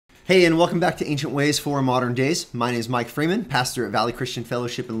Hey, and welcome back to Ancient Ways for Modern Days. My name is Mike Freeman, pastor at Valley Christian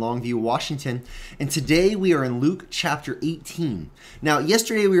Fellowship in Longview, Washington. And today we are in Luke chapter 18. Now,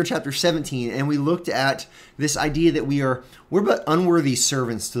 yesterday we were in chapter 17, and we looked at this idea that we're but unworthy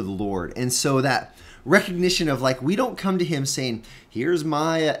servants to the Lord. And so that recognition of we don't come to him saying, here's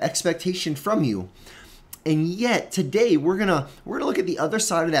my expectation from you. And yet today we're gonna look at the other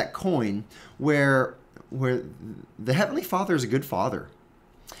side of that coin where the Heavenly Father is a good father.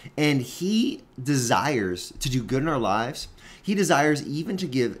 And he desires to do good in our lives. He desires even to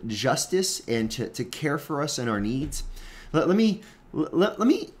give justice and to care for us and our needs. Let me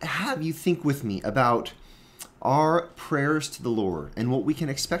have you think with me about our prayers to the Lord and what we can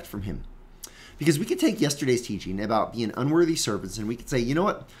expect from him. Because we could take yesterday's teaching about being unworthy servants and we could say, you know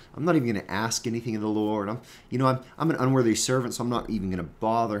what? I'm not even going to ask anything of the Lord. I'm an unworthy servant, so I'm not even going to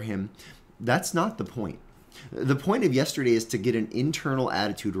bother him. That's not the point. The point of yesterday is to get an internal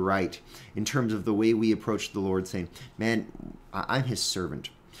attitude right in terms of the way we approach the Lord, saying, man, I'm his servant.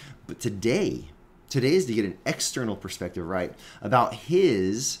 But today is to get an external perspective right about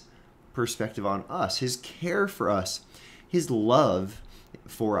his perspective on us, his care for us, his love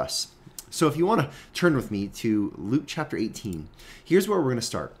for us. So if you want to turn with me to Luke chapter 18, here's where we're going to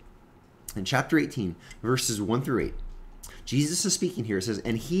start. In chapter 18, verses 1 through 8, Jesus is speaking here. It says,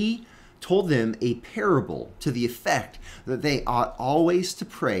 and he told them a parable to the effect that they ought always to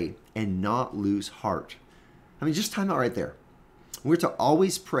pray and not lose heart. I mean, just time out right there. We're to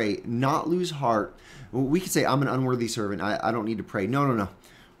always pray, not lose heart. We could say, I'm an unworthy servant. I don't need to pray. No.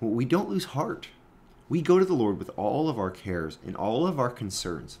 We don't lose heart. We go to the Lord with all of our cares and all of our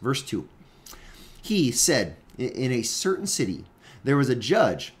concerns. Verse 2, he said, in a certain city, there was a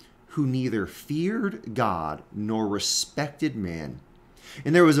judge who neither feared God nor respected man.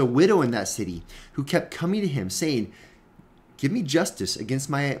 And there was a widow in that city who kept coming to him saying, give me justice against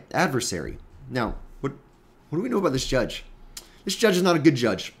my adversary. Now, what do we know about this judge? This judge is not a good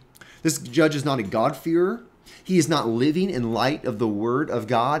judge. This judge is not a God-fearer. He is not living in light of the word of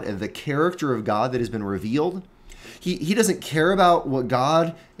God and the character of God that has been revealed. He doesn't care about what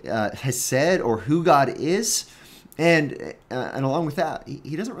God has said or who God is. And along with that,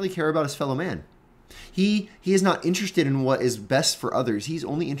 he doesn't really care about his fellow man. He is not interested in what is best for others. He's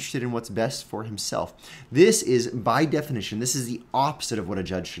only interested in what's best for himself. This is, by definition, this is the opposite of what a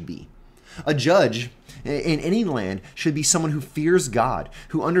judge should be. A judge in any land should be someone who fears God,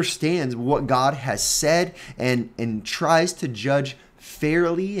 who understands what God has said and tries to judge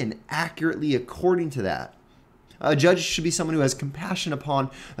fairly and accurately according to that. A judge should be someone who has compassion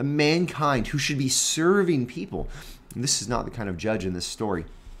upon mankind, who should be serving people. And this is not the kind of judge in this story.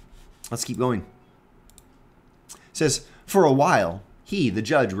 Let's keep going. It says, for a while, he, the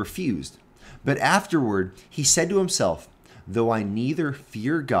judge, refused. But afterward, he said to himself, though I neither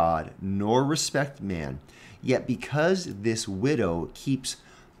fear God nor respect man, yet because this widow keeps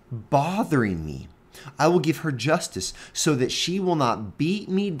bothering me, I will give her justice so that she will not beat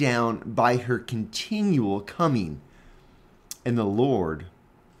me down by her continual coming. And the Lord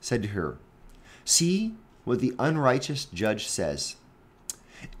said to her, see what the unrighteous judge says.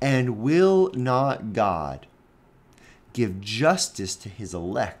 And will not God give justice to his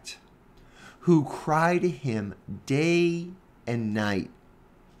elect, who cry to him day and night?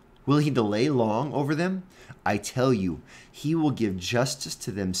 Will he delay long over them? I tell you, he will give justice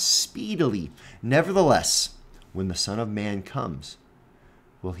to them speedily. Nevertheless, when the Son of Man comes,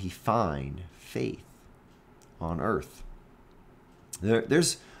 will he find faith on earth?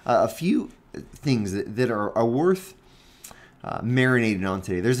 There's a few things that are worth marinating on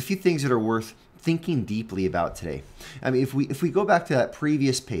today. There's a few things that are worth thinking deeply about today. I mean, if we go back to that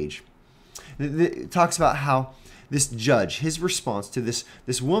previous page, it talks about how this judge, his response to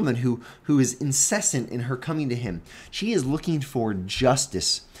this woman who is incessant in her coming to him, she is looking for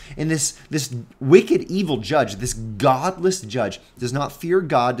justice. And this wicked, evil judge, this godless judge, does not fear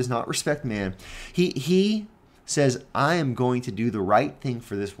God, does not respect man. He says, I am going to do the right thing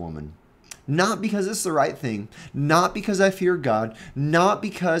for this woman. Not because it's the right thing, not because I fear God, not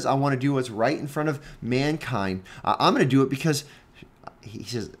because I want to do what's right in front of mankind. I'm going to do it because he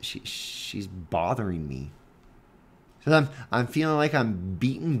says she's bothering me. So I'm feeling like I'm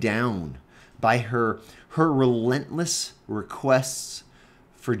beaten down by her relentless requests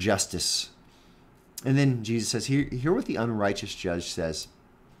for justice. And then Jesus says, hear what the unrighteous judge says.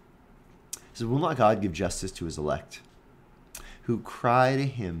 He says, will not God give justice to his elect, who cry to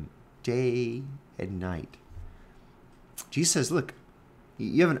him day and night? Jesus says, look,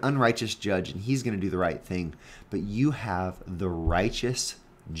 you have an unrighteous judge and he's going to do the right thing, but you have the righteous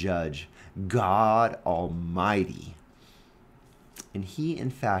judge, God Almighty, And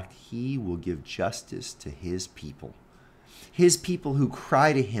he will give justice to his people who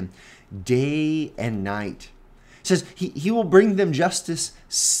cry to him day and night. It says he will bring them justice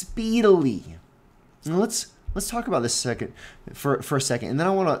speedily. Now let's talk about this for a second, and then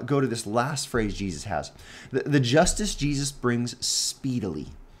I want to go to this last phrase Jesus has. The justice Jesus brings speedily.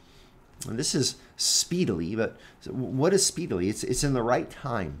 And this is speedily, but what is speedily? It's in the right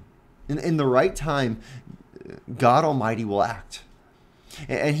time. In the right time, God Almighty will act.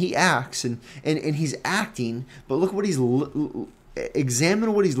 And he acts, and he's acting, but look what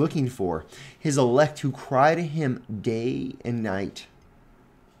examine what he's looking for. His elect who cry to him day and night.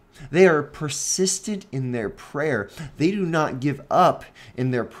 They are persistent in their prayer. They do not give up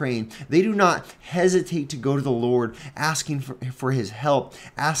in their praying. They do not hesitate to go to the Lord, asking for his help,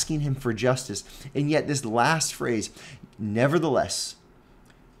 asking him for justice. And yet this last phrase, nevertheless,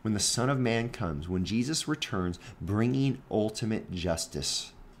 when the Son of Man comes, when Jesus returns, bringing ultimate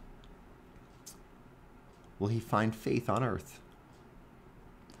justice, will he find faith on earth?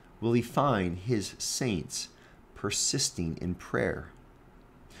 Will he find his saints persisting in prayer?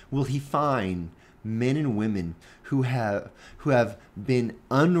 Will he find men and women who have been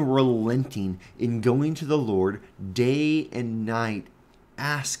unrelenting in going to the Lord day and night,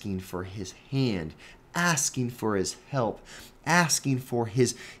 asking for his hand, asking for his help, asking for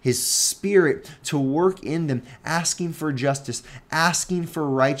his spirit to work in them, asking for justice, asking for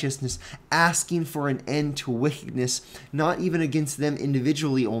righteousness, asking for an end to wickedness, not even against them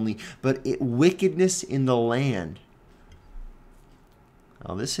individually only, but wickedness in the land.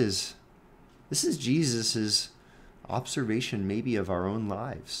 Now, this is Jesus's observation maybe of our own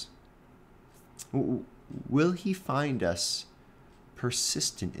lives. Will he find us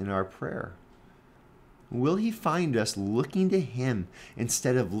persistent in our prayer? Will he find us looking to him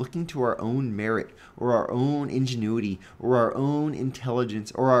instead of looking to our own merit or our own ingenuity or our own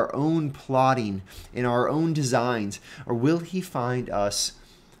intelligence or our own plotting and our own designs? Or will he find us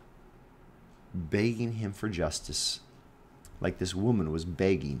begging him for justice like this woman was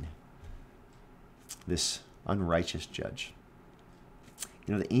begging this unrighteous judge?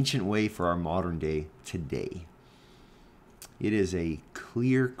 You know, the ancient way for our modern day today, it is a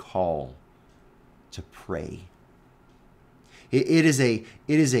clear call to pray. It is a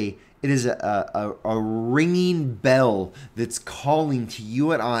ringing bell that's calling to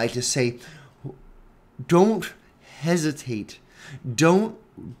you and I to say, don't hesitate, don't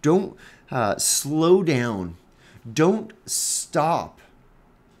slow down, don't stop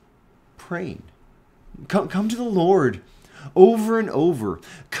praying. Come to the Lord over and over.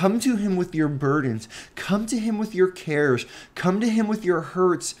 Come to him with your burdens. Come to him with your cares. Come to him with your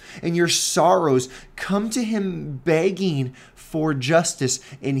hurts and your sorrows. Come to him begging for justice.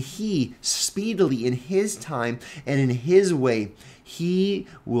 And he, speedily, in his time and in his way, he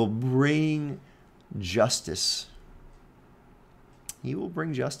will bring justice. He will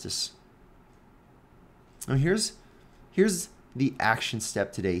bring justice. Now here's the action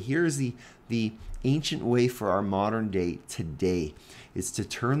step today. Here's the ancient way for our modern day today. It's to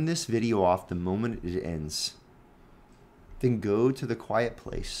turn this video off the moment it ends. Then go to the quiet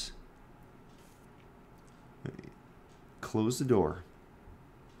place. Close the door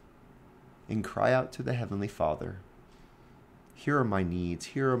and cry out to the Heavenly Father. Here are my needs.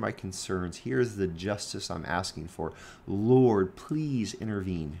 Here are my concerns. Here is the justice I'm asking for. Lord, please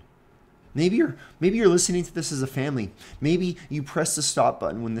intervene. Maybe you're listening to this as a family. Maybe you press the stop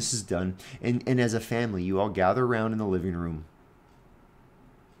button when this is done, and as a family, you all gather around in the living room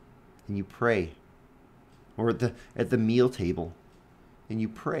and you pray, or at the meal table, and you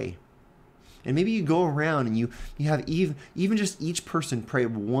pray. And maybe you go around and you have even just each person pray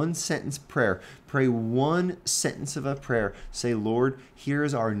one sentence prayer. Pray one sentence of a prayer. Say, Lord,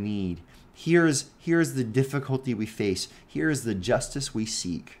 here's our need. Here's the difficulty we face. Here is the justice we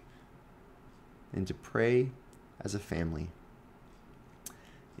seek. And to pray as a family.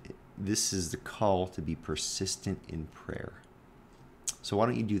 This is the call to be persistent in prayer. So why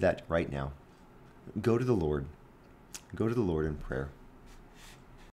don't you do that right now? Go to the Lord. Go to the Lord in prayer.